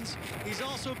pins. He's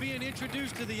also being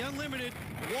introduced to the unlimited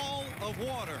wall of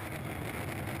water.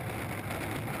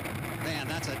 Man,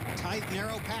 that's a tight,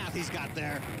 narrow path he's got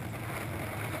there.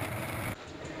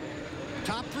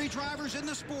 Top 3 drivers in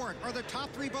the sport are the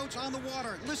top 3 boats on the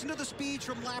water. Listen to the speeds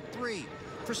from lap 3.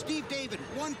 For Steve David,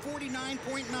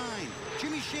 149.9.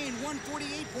 Jimmy Shane,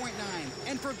 148.9.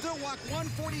 And for Vilwak,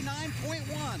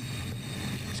 149.1.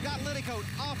 Scott Liddycoat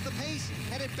off the pace,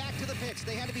 headed back to the pits.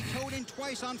 They had to be towed in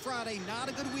twice on Friday. Not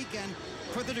a good weekend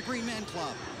for the Degree Men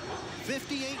Club.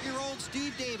 58-year-old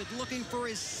Steve David looking for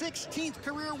his 16th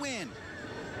career win.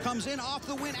 Comes in off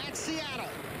the win at Seattle.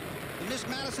 And Miss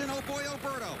Madison, oh boy,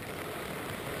 Alberto.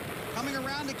 Coming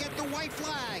around to get the white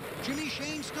flag. Jimmy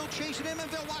Shane still chasing him, and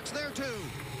Vilwak's there too.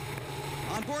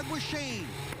 On board with Shane.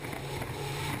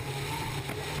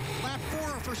 Lap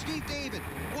 4 for Steve David.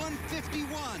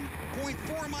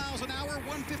 151.4 miles an hour,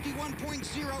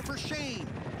 151.0 for Shane.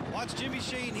 Watch Jimmy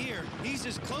Shane here. He's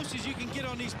as close as you can get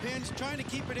on these pins, trying to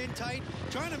keep it in tight,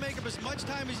 trying to make up as much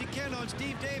time as he can on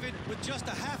Steve David with just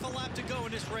a half a lap to go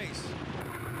in this race.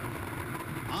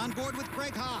 On board with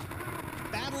Greg Hopp.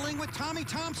 Battling with Tommy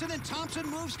Thompson, and Thompson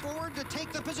moves forward to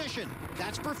take the position.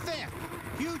 That's for 5th.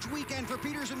 Huge weekend for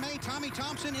Peters and May. Tommy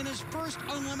Thompson in his first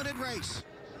unlimited race.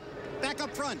 Back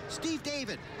up front, Steve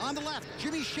David. On the left,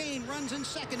 Jimmy Shane runs in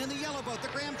 2nd in the yellow boat, the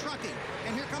Graham Trucking.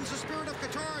 And here comes the spirit of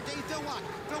Qatar, Dave Vilwak.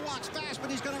 Vilwak's fast,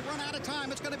 but he's going to run out of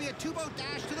time. It's going to be a 2-boat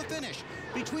dash to the finish.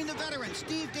 Between the veterans,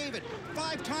 Steve David,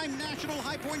 5-time national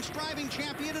high points driving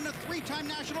champion and a 3-time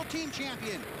national team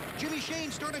champion. Jimmy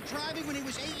Shane started driving when he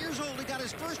was 8 years old. He got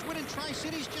his first win in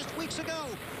Tri-Cities just weeks ago.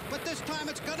 But this time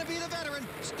it's going to be the veteran.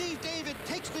 Steve David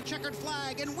takes the checkered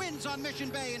flag and wins on Mission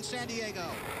Bay in San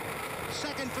Diego.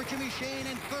 2nd for Jimmy Shane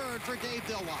and 3rd for Dave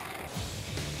Vilwak.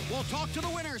 We'll talk to the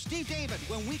winner, Steve David,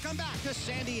 when we come back to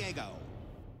San Diego.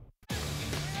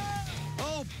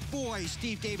 Oh boy,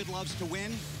 Steve David loves to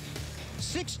win.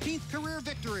 16th career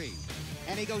victory.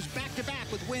 And he goes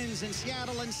back-to-back with wins in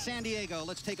Seattle and San Diego.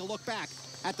 Let's take a look back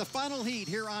at the final heat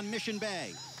here on Mission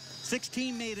Bay.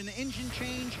 16 made an engine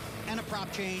change and a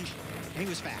prop change, and he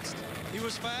was fast. He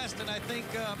was fast, and I think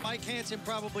Mike Hansen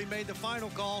probably made the final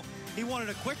call. He wanted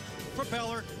a quick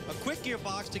propeller, a quick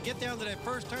gearbox to get down to that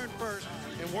first turn first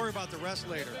and worry about the rest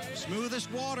later.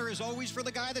 Smoothest water is always for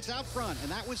the guy that's out front,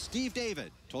 and that was Steve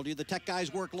David. Told you the tech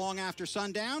guys work long after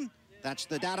sundown. That's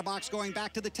the data box going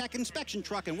back to the tech inspection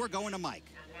truck, and we're going to Mike.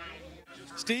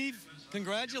 Steve,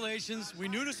 congratulations. We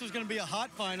knew this was going to be a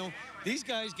hot final. These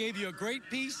guys gave you a great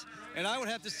piece, and I would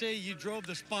have to say you drove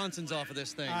the sponsons off of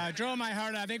this thing. Drove my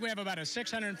heart out. I think we have about a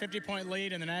 650-point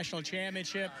lead in the national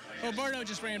championship. Alberto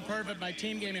just ran perfect. My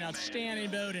team gave me an outstanding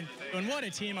boat, and what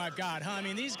a team I've got, huh? I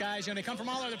mean, these guys, they come from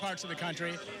all other parts of the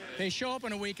country. They show up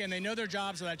on a weekend. They know their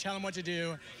jobs, so I tell them what to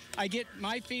do. I get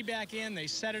my feedback in. They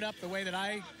set it up the way that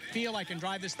I feel I can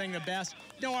drive this thing the best.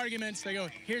 No arguments. They go,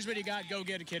 here's what you got. Go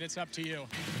get it, kid. It's up to you.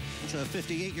 It's a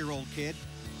 58-year-old kid.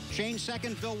 Shane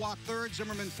 2nd, Vilwak 3rd,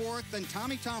 Zimmerman 4th, then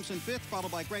Tommy Thompson 5th,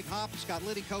 followed by Greg Hopp. Scott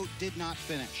Liddycoat did not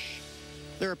finish.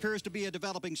 There appears to be a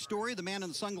developing story. The man in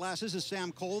the sunglasses is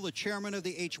Sam Cole, the chairman of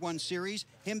the H1 Series.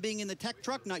 Him being in the tech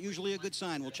truck, not usually a good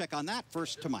sign. We'll check on that.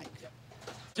 First to Mike.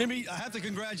 Jimmy, I have to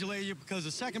congratulate you because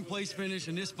the second place finish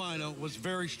in this final was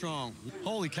very strong.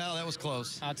 Holy cow, that was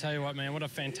close. I'll tell you what, man, what a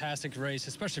fantastic race,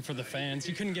 especially for the fans.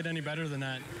 You couldn't get any better than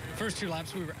that. First 2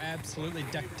 laps, we were absolutely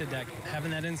deck to deck.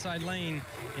 Having that inside lane,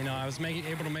 you know, I was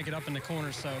able to make it up in the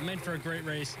corner, so it made for a great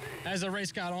race. As the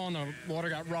race got on, the water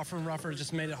got rougher and rougher. It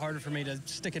just made it harder for me to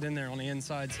stick it in there on the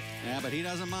insides. Yeah, but he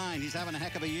doesn't mind. He's having a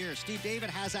heck of a year. Steve David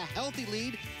has a healthy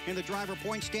lead in the driver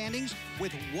point standings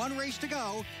with 1 race to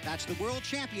go. That's the World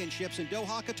Championships in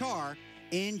Doha, Qatar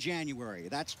in January.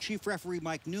 That's Chief Referee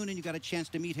Mike Noonan. You got a chance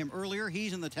to meet him earlier.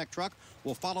 He's in the tech truck.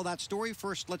 We'll follow that story.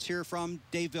 First, let's hear from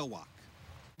Dave Vilwach.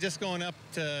 Just go up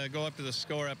to the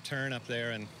score up turn up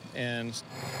there, and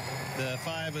the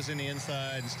 5 was in the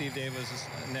inside, and Steve Dave was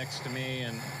next to me,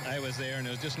 and I was there, and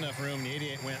there was just enough room. The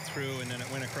 88 went through, and then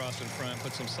it went across in front,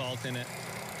 put some salt in it.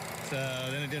 So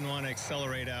then it didn't want to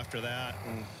accelerate after that,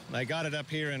 and I got it up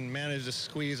here and managed to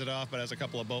squeeze it off, but I was a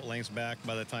couple of boat lengths back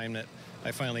by the time that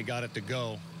I finally got it to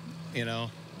go. You know,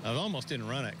 I almost didn't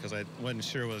run it because I wasn't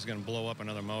sure it was going to blow up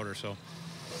another motor. So,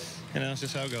 you know, it's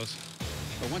just how it goes.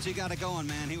 But once he got it going,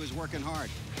 man, he was working hard.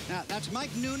 Now, that's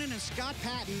Mike Noonan and Scott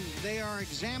Patton. They are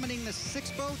examining the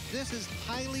 6 boat. This is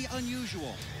highly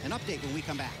unusual. An update when we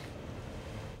come back.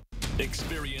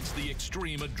 Experience the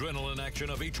extreme adrenaline action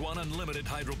of H1 Unlimited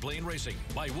hydroplane racing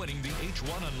by winning the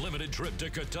H1 Unlimited trip to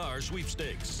Qatar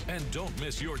sweepstakes. And don't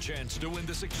miss your chance to win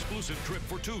this exclusive trip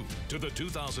for 2 to the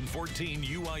 2014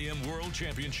 UIM World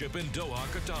Championship in Doha,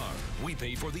 Qatar. We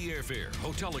pay for the airfare,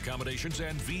 hotel accommodations,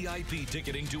 and VIP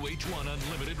ticketing to H1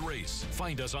 Unlimited race.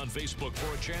 Find us on Facebook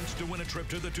for a chance to win a trip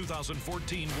to the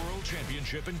 2014 World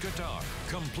Championship in Qatar.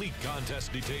 Complete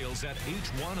contest details at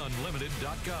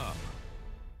h1unlimited.com.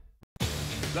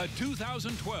 The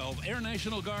 2012 Air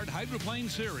National Guard Hydroplane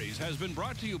Series has been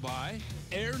brought to you by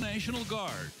Air National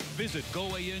Guard. Visit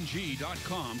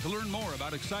goang.com to learn more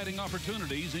about exciting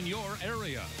opportunities in your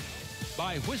area.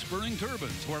 By Whispering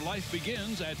Turbines, where life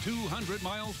begins at 200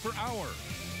 miles per hour.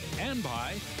 And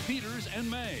by Peters &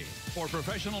 May. For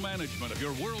professional management of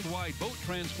your worldwide boat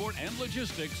transport and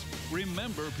logistics,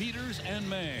 remember Peters &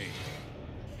 May.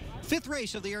 5th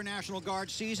race of the Air National Guard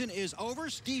season is over.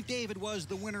 Steve David was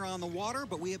the winner on the water,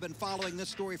 but we have been following this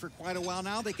story for quite a while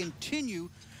now. They continue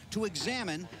to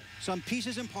examine some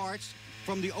pieces and parts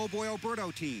from the Oh Boy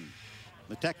Oberto team.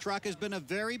 The tech truck has been a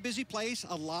very busy place,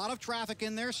 a lot of traffic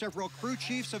in there. Several crew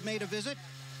chiefs have made a visit,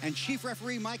 and Chief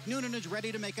Referee Mike Noonan is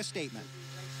ready to make a statement.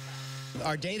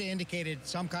 Our data indicated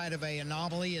some kind of an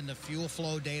anomaly in the fuel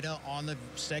flow data on the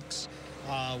 6.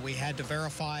 We had to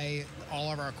verify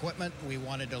all of our equipment. We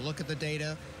wanted to look at the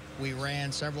data. We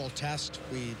ran several tests.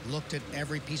 We looked at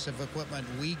every piece of equipment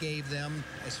we gave them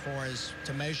as far as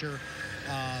to measure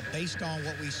based on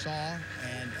what we saw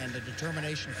and the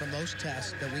determination from those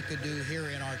tests that we could do here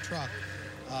in our truck.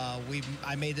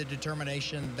 I made the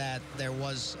determination that there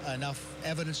was enough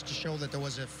evidence to show that there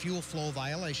was a fuel flow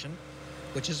violation,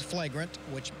 which is flagrant,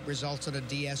 which results in a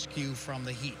DSQ from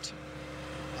the heat.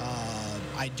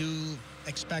 I do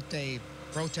expect a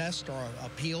protest or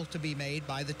appeal to be made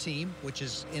by the team, which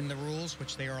is in the rules,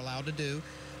 which they are allowed to do.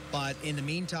 But in the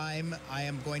meantime, I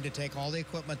am going to take all the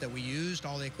equipment that we used,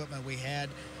 all the equipment we had,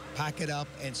 pack it up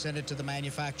and send it to the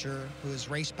manufacturer, who is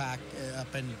Race Pack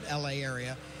up in LA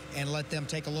area, and let them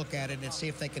take a look at it and see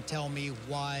if they can tell me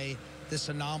why this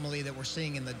anomaly that we're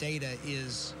seeing in the data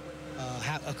is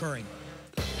occurring.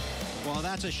 Well,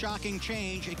 that's a shocking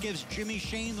change. It gives Jimmy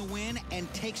Shane the win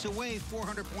and takes away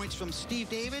 400 points from Steve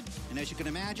David. And as you can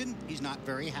imagine, he's not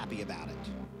very happy about it.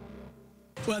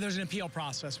 Well, there's an appeal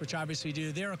process, which obviously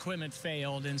their equipment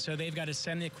failed, and so they've got to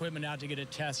send the equipment out to get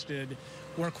it tested.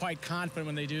 We're quite confident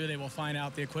when they do, they will find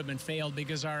out the equipment failed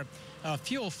because our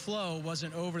fuel flow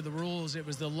wasn't over the rules. It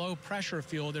was the low pressure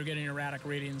fuel they're getting erratic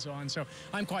readings on. So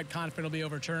I'm quite confident it'll be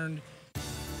overturned.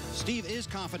 Steve is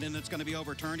confident it's going to be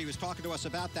overturned. He was talking to us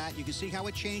about that. You can see how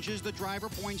it changes the driver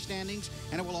point standings,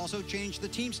 and it will also change the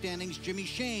team standings. Jimmy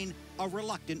Shane, a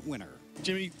reluctant winner.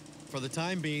 Jimmy, for the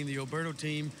time being, the Oberto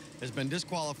team has been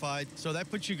disqualified, so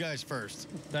that puts you guys first.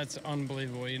 That's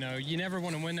unbelievable. You know, you never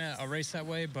want to win a race that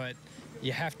way, but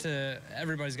you have to,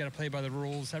 everybody's got to play by the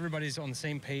rules. Everybody's on the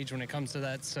same page when it comes to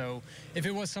that. So if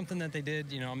it was something that they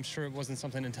did, you know, I'm sure it wasn't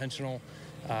something intentional.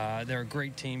 They're a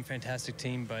great team, fantastic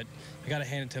team, but I got to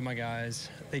hand it to my guys.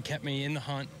 They kept me in the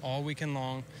hunt all weekend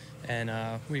long,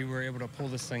 and we were able to pull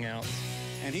this thing out.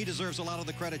 And he deserves a lot of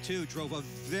the credit, too. Drove a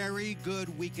very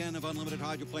good weekend of unlimited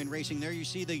hydroplane racing. There you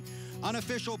see the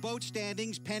unofficial boat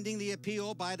standings pending the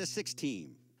appeal by the 6th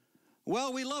team.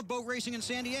 Well, we love boat racing in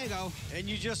San Diego. And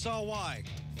you just saw why.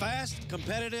 Fast,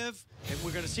 competitive, and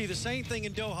we're going to see the same thing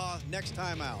in Doha next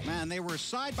time out. Man, they were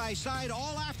side by side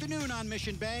all afternoon on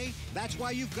Mission Bay. That's why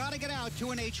you've got to get out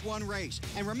to an H1 race.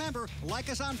 And remember,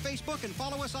 like us on Facebook and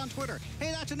follow us on Twitter.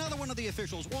 Hey, that's another one of the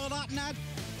officials, Walt Ottenad.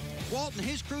 Walt and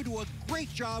his crew do a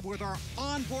great job with our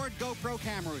onboard GoPro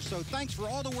cameras, so thanks for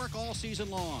all the work all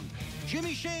season long.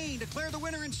 Jimmy Shane declared the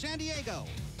winner in San Diego.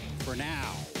 For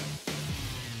now.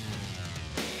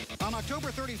 On October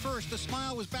 31st, the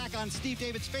smile was back on Steve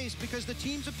David's face because the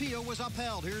team's appeal was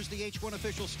upheld. Here's the H1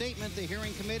 official statement. The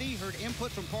hearing committee heard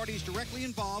input from parties directly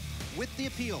involved with the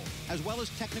appeal, as well as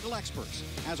technical experts.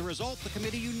 As a result, the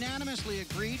committee unanimously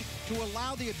agreed to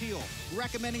allow the appeal,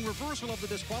 recommending reversal of the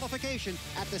disqualification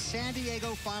at the San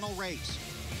Diego final race.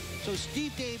 So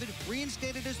Steve David,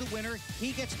 reinstated as the winner,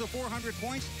 he gets the 400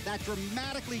 points. That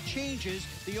dramatically changes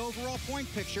the overall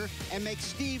point picture and makes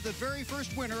Steve the very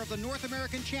first winner of the North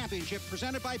American Championship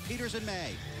presented by Peters and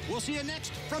May. We'll see you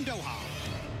next from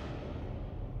Doha.